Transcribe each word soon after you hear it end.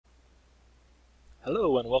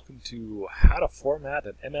Hello and welcome to How to Format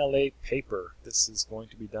an MLA Paper. This is going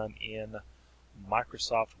to be done in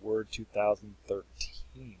Microsoft Word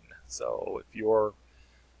 2013. So if your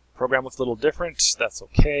program looks a little different, that's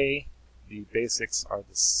okay. The basics are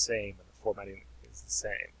the same and the formatting is the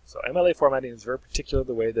same. So MLA formatting is very particular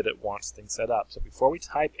the way that it wants things set up. So before we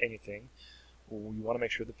type anything, we want to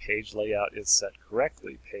make sure the page layout is set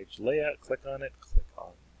correctly. Page layout, click on it, click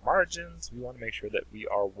on margins. We want to make sure that we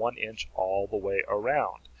are 1 inch all the way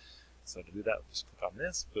around. So to do that, just click on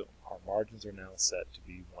this, boom. Our margins are now set to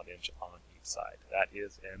be 1 inch on each side. That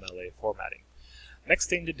is MLA formatting. Next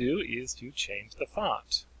thing to do is to change the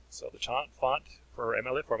font. So the font for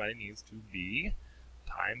MLA formatting needs to be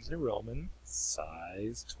Times New Roman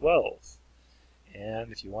size 12.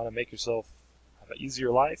 And if you want to make yourself have an easier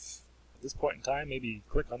life, at this point in time, maybe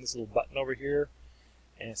click on this little button over here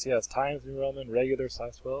and see how it's Times New Roman regular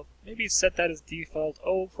size 12. Maybe set that as default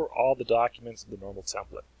for all the documents of the normal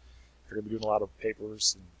template. If you're going to be doing a lot of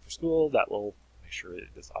papers for school, that will make sure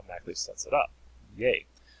it just automatically sets it up. Yay.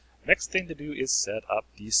 Next thing to do is set up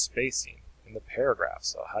the spacing in the paragraph.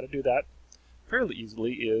 So how to do that fairly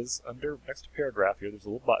easily is under next to paragraph here, there's a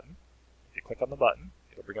little button. If you click on the button,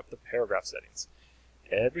 it'll bring up the paragraph settings.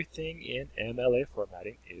 Everything in MLA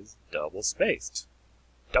formatting is double spaced.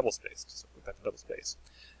 Double spaced. So click that double space.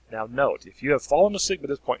 Now note, if you have fallen asleep at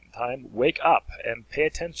this point in time, wake up and pay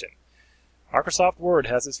attention. Microsoft Word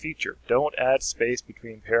has this feature. Don't add space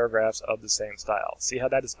between paragraphs of the same style. See how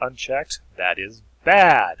that is unchecked? That is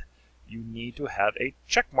bad. You need to have a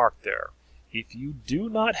check mark there. If you do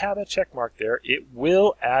not have a check mark there, it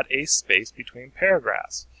will add a space between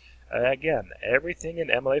paragraphs. Again, everything in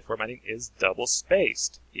MLA formatting is double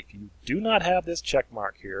spaced. If you do not have this check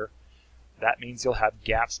mark here, that means you'll have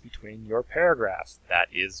gaps between your paragraphs. That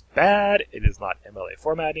is bad. It is not MLA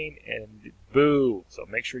formatting, and boo. So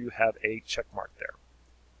make sure you have a check mark there.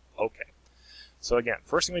 Okay. So again,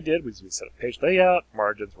 first thing we did was we set up page layout.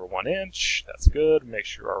 Margins were 1 inch. That's good. Make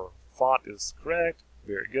sure our font is correct.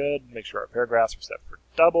 Very good. Make sure our paragraphs are set for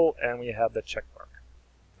double, and we have the check mark.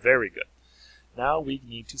 Very good. Now we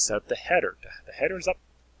need to set up the header. The header is up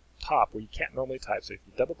top where you can't normally type. So if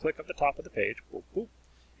you double click at the top of the page, boop, boop,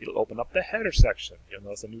 it'll open up the header section. You'll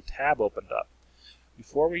notice a new tab opened up.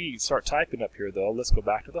 Before we start typing up here, though, let's go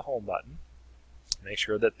back to the home button. Make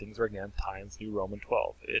sure that things are, again, Times New Roman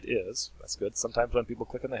 12. It is. That's good. Sometimes when people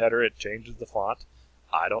click on the header, it changes the font.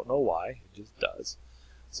 I don't know why. It just does.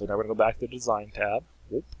 So now we're going to go back to the Design tab.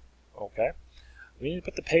 Whoop. Okay. We need to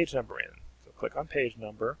put the page number in. So click on page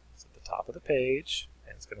number. It's at the top of the page.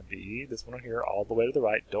 And it's going to be this one here all the way to the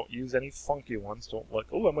right. Don't use any funky ones. Don't look,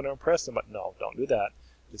 oh, I'm going to impress them. But no, don't do that.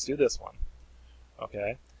 Just do this one.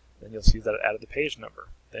 Okay. Then you'll see that it added the page number.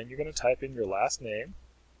 Then you're going to type in your last name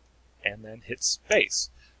and then hit space.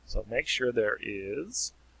 So make sure there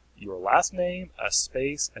is your last name, a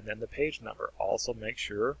space, and then the page number. Also make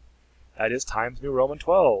sure that is Times New Roman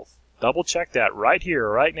 12. Double check that right here,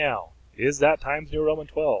 right now. Is that Times New Roman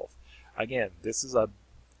 12? Again, this is a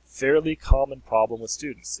fairly common problem with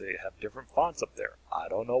students. They have different fonts up there. I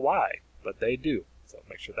don't know why, but they do. So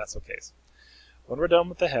make sure that's okay. When we're done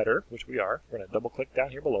with the header, which we are, we're going to double click down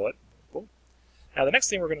here below it. Boom. Now the next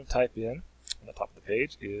thing we're going to type in on the top of the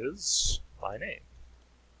page is my name,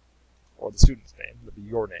 or the student's name. It'll be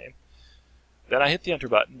your name. Then I hit the enter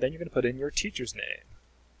button. Then you're going to put in your teacher's name.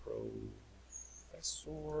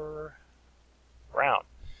 Professor Brown.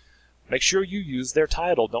 Make sure you use their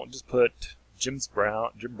title. Don't just put Jim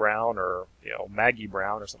Brown, or Maggie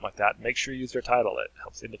Brown or something like that. Make sure you use their title. It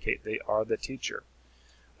helps indicate they are the teacher.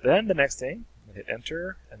 Then the next thing, hit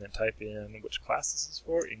enter and then type in which class this is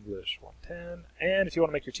for, English 110. And if you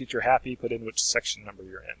want to make your teacher happy, put in which section number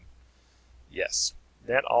you're in. Yes.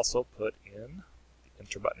 Then also put in the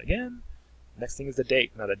enter button again. Next thing is the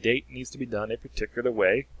date. Now the date needs to be done a particular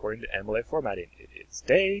way according to MLA formatting. It is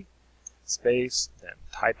day, space, then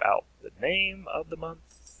type out the name of the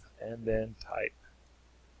month, and then type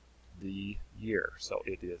the year. So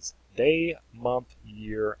it is day, month,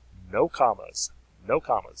 year, no commas. No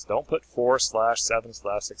commas. Don't put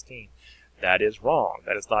 4/7/16. That is wrong.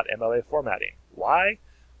 That is not MLA formatting. Why?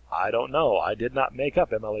 I don't know. I did not make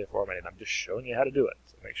up MLA formatting. I'm just showing you how to do it.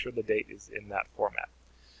 So make sure the date is in that format.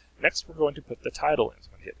 Next, we're going to put the title in.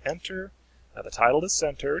 So I'm going to hit enter. Now the title is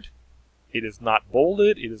centered. It is not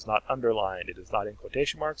bolded. It is not underlined. It is not in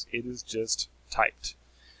quotation marks. It is just typed.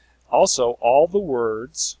 Also, all the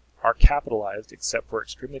words are capitalized except for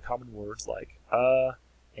extremely common words like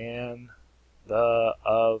and, the,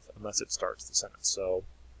 of, unless it starts the sentence. So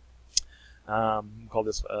we'll call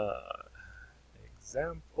this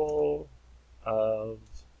example of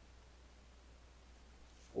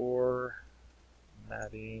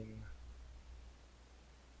formatting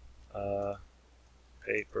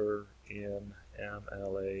paper in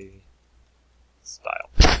MLA style.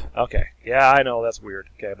 Okay, yeah, I know that's weird.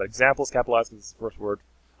 Okay, but example is capitalized because it's the first word.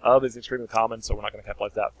 Of is extremely common, so we're not going to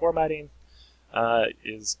capitalize that. Formatting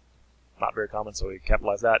is not very common, so we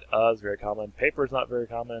capitalize that. Is very common. Paper is not very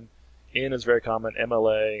common. In is very common.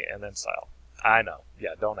 MLA, and then style. I know.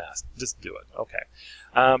 Yeah, don't ask. Just do it. Okay.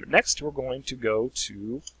 Next, we're going to go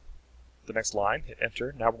to the next line. Hit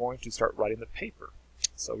enter. Now we're going to start writing the paper.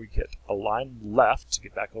 So we hit align left to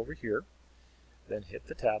get back over here. Then hit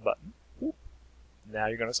the tab button. Whoop. Now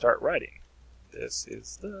you're going to start writing. This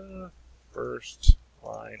is the first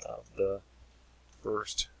line of the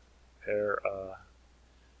first paragraph.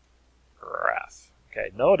 Okay,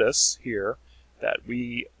 notice here that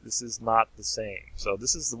this is not the same. So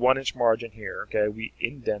this is the 1-inch margin here. Okay, we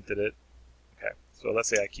indented it. Okay, so let's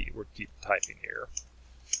say we keep typing here.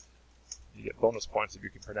 You get bonus points if you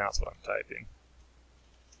can pronounce what I'm typing.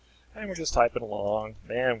 And we're just typing along.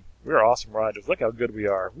 Man, we're awesome writers. Look how good we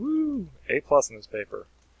are. Woo! A+ in this paper.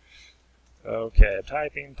 Okay,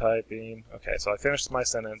 typing. Okay, so I finished my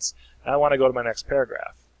sentence. Now I want to go to my next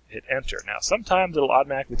paragraph. Hit enter. Now sometimes it'll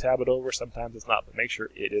automatically tab it over, sometimes it's not, but make sure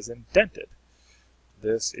it is indented.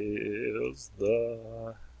 This is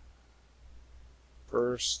the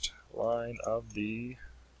first line of the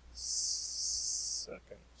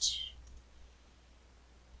second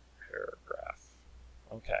paragraph.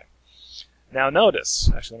 Okay. Now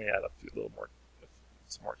notice, actually let me add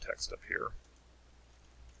some more text up here.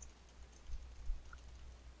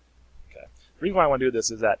 The reason why I want to do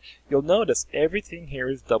this is that you'll notice everything here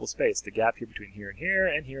is double spaced. The gap here between here and here,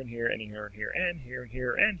 and here and here, and here and here, and here and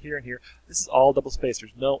here, and here and here. This is all double spaced.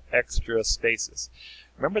 There's no extra spaces.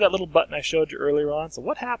 Remember that little button I showed you earlier on? So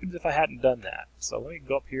what happens if I hadn't done that? So let me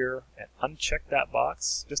go up here and uncheck that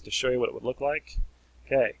box just to show you what it would look like.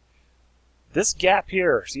 Okay. This gap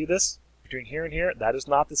here, see this? Between here and here, that is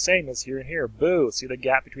not the same as here and here. Boo! See the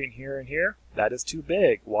gap between here and here? That is too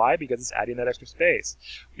big. Why? Because it's adding that extra space.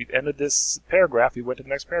 We've ended this paragraph. We went to the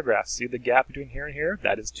next paragraph. See the gap between here and here?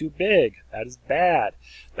 That is too big. That is bad.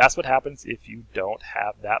 That's what happens if you don't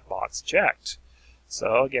have that box checked.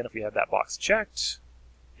 So again, if we have that box checked,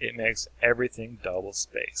 it makes everything double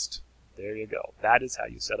spaced. There you go. That is how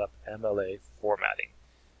you set up MLA formatting.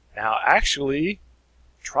 Now actually,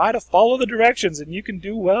 try to follow the directions and you can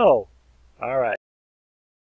do well. All right.